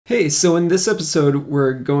Hey, so in this episode,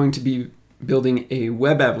 we're going to be building a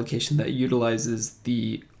web application that utilizes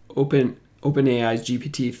the OpenAI's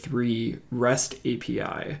GPT-3 Rest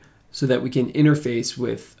API so that we can interface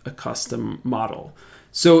with a custom model.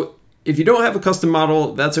 So if you don't have a custom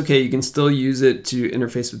model, that's okay. You can still use it to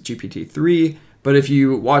interface with GPT-3. But if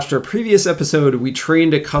you watched our previous episode, we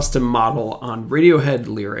trained a custom model on Radiohead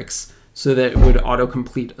lyrics so that it would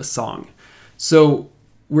autocomplete a song. So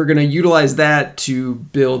we're going to utilize that to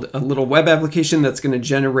build a little web application that's going to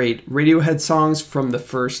generate Radiohead songs from the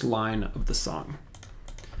first line of the song.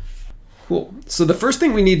 Cool. So the first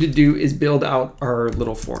thing we need to do is build out our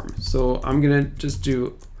little form. So I'm going to just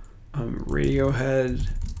do Radiohead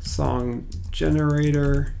song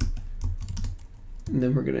generator. And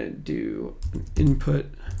then we're going to do an input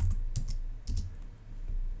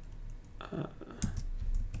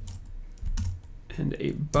and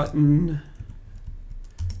a button.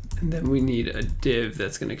 And then we need a div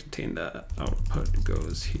that's going to contain the output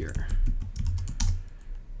goes here.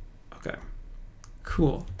 Okay,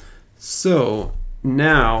 cool. So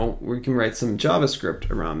now we can write some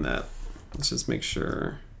JavaScript around that. Let's just make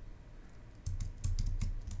sure.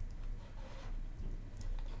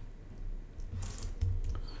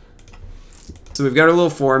 So we've got our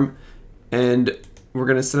little form, and we're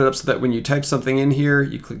going to set it up so that when you type something in here,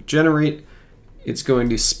 you click generate, it's going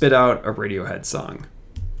to spit out a Radiohead song.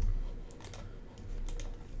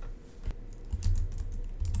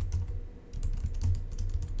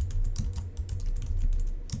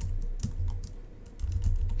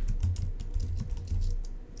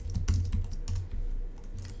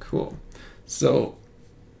 Cool. So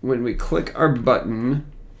when we click our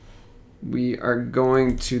button, we are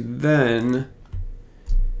going to then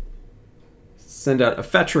send out a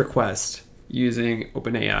fetch request using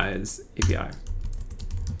OpenAI's API.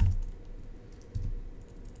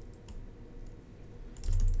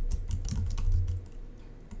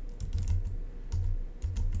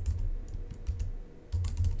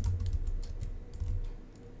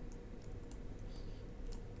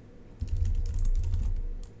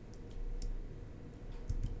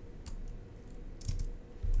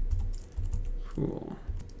 Cool.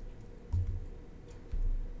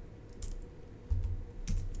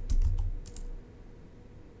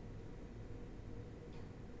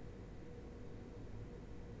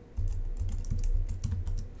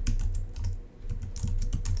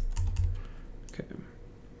 Okay.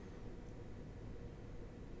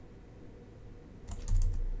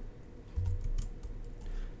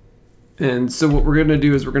 And so what we're going to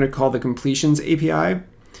do is we're going to call the completions API.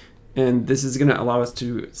 And this is going to allow us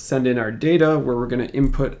to send in our data where we're going to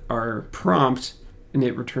input our prompt and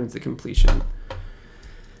it returns the completion.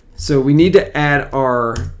 So we need to add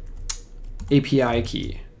our API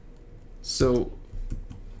key. So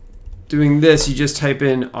doing this, you just type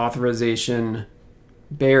in authorization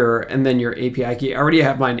bearer and then your API key. I already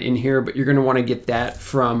have mine in here, but you're going to want to get that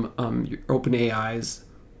from your OpenAI's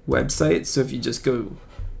website. So if you just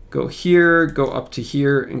go here, go up to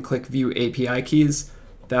here and click view API keys,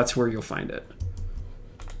 that's where you'll find it.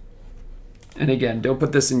 And again, don't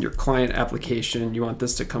put this in your client application. You want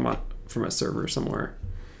this to come up from a server somewhere.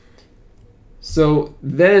 So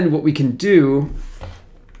then what we can do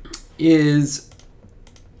is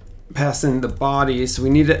pass in the body. So we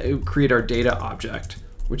need to create our data object,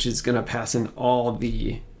 which is going to pass in all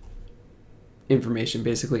the information,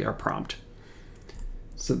 basically our prompt.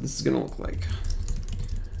 So this is going to look like,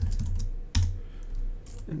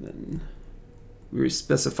 and then we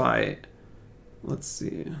specify, let's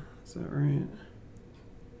see, is that right?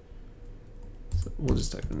 So we'll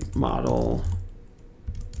just type in model.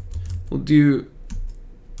 We'll do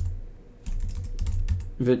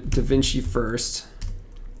DaVinci first.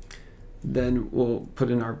 Then we'll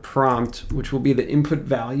put in our prompt, which will be the input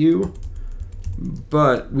value.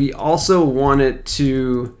 But we also want it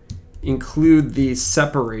to include the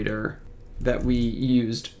separator that we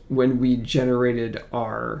used when we generated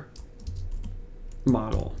our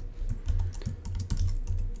model,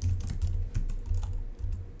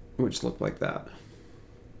 which look like that.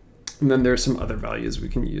 And then there's some other values we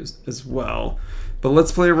can use as well. But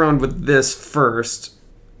let's play around with this first.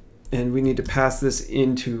 And we need to pass this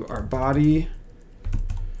into our body.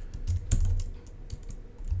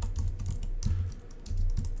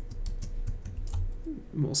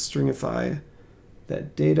 And we'll stringify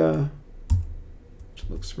that data, which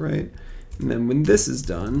looks right. And then when this is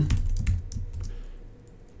done,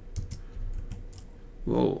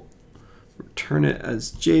 we'll return it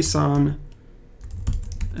as JSON,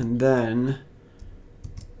 and then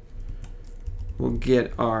we'll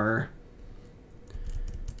get our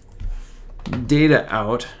data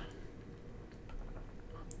out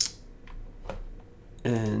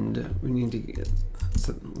and we need to get,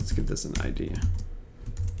 so let's give this an ID.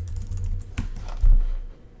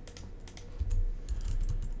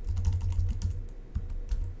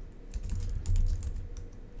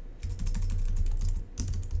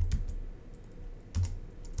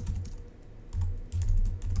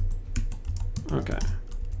 Okay.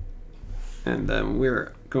 And then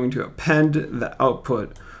we're going to append the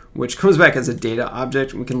output, which comes back as a data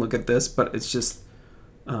object. We can look at this, but it's just,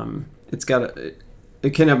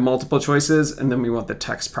 it can have multiple choices, and then we want the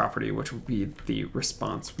text property, which will be the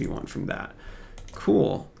response we want from that.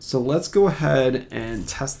 Cool. So let's go ahead and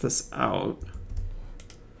test this out.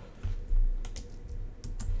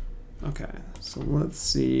 Okay, so let's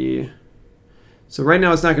see. So right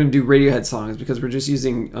now it's not going to do Radiohead songs because we're just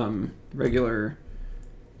using regular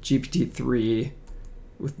GPT-3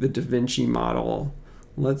 with the DaVinci model.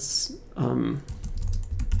 Let's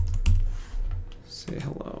say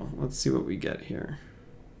hello. Let's see what we get here.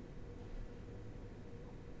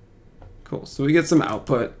 Cool, so we get some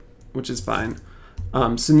output, which is fine.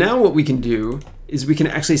 So now what we can do is we can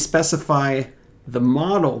actually specify the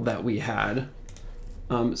model that we had.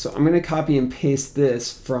 So I'm going to copy and paste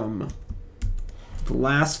this from the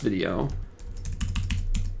last video.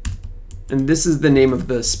 And this is the name of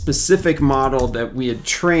the specific model that we had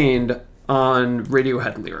trained on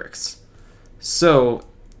Radiohead lyrics. So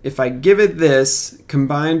if I give it this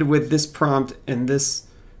combined with this prompt and this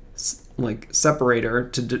like separator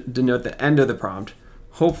to denote the end of the prompt,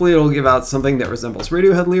 hopefully it'll give out something that resembles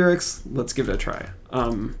Radiohead lyrics. Let's give it a try.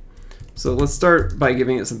 So let's start by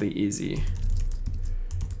giving it something easy.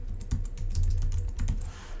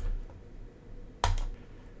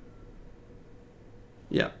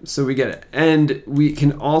 Yeah, so we get it. And we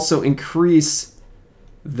can also increase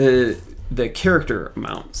the character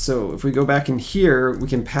amount. So if we go back in here, we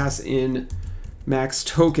can pass in max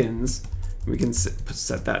tokens. We can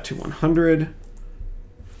set that to 100.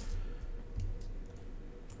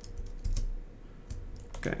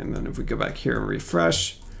 Okay, and then if we go back here and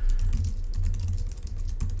refresh,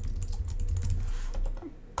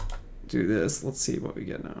 do this, let's see what we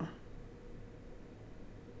get now.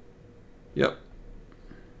 Yep.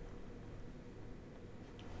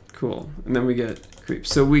 Cool, and then we get creep.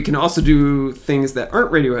 So we can also do things that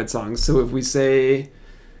aren't Radiohead songs. So if we say,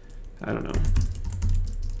 I don't know.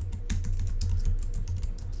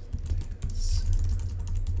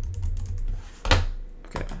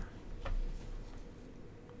 Okay.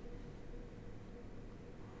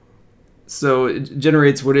 So it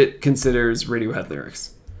generates what it considers Radiohead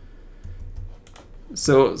lyrics.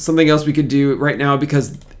 So something else we could do right now,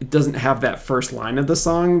 because it doesn't have that first line of the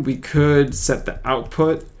song, we could set the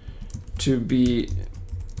output to be,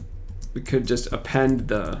 we could just append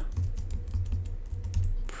the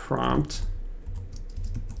prompt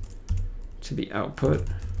to the output.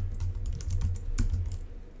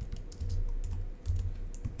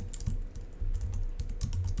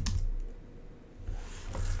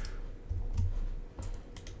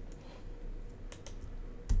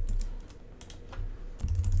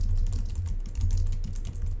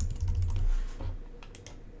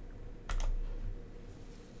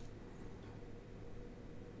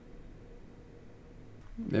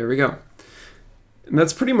 There we go. And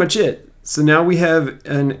that's pretty much it. So now we have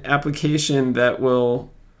an application that will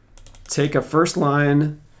take a first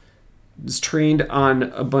line, is trained on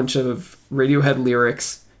a bunch of Radiohead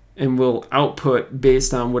lyrics, and will output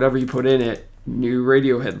based on whatever you put in it, new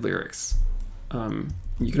Radiohead lyrics.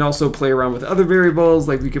 You can also play around with other variables,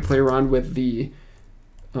 like we could play around with the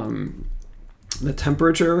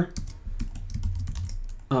temperature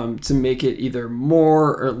to make it either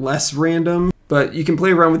more or less random. But you can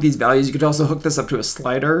play around with these values. You could also hook this up to a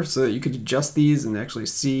slider so that you could adjust these and actually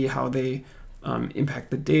see how they impact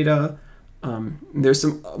the data. There's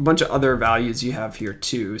a bunch of other values you have here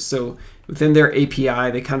too. So within their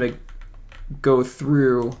API, they kind of go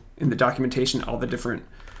through in the documentation all the different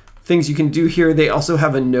things you can do here. They also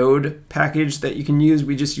have a node package that you can use.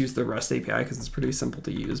 We just use the REST API because it's pretty simple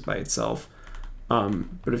to use by itself.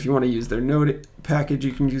 But if you want to use their node package,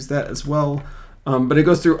 you can use that as well. But it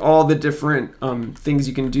goes through all the different things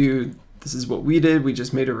you can do. This is what we did. We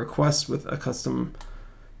just made a request with a custom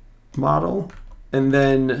model. And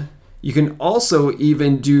then you can also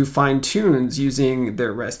even do fine tunes using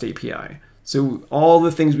their REST API. So all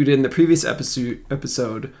the things we did in the previous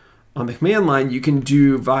episode on the command line, you can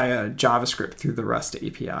do via JavaScript through the REST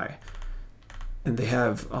API. And they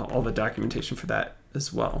have all the documentation for that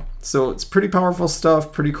as well. So it's pretty powerful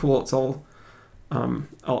stuff, pretty cool. It's all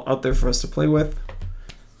out there for us to play with.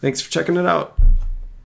 Thanks for checking it out.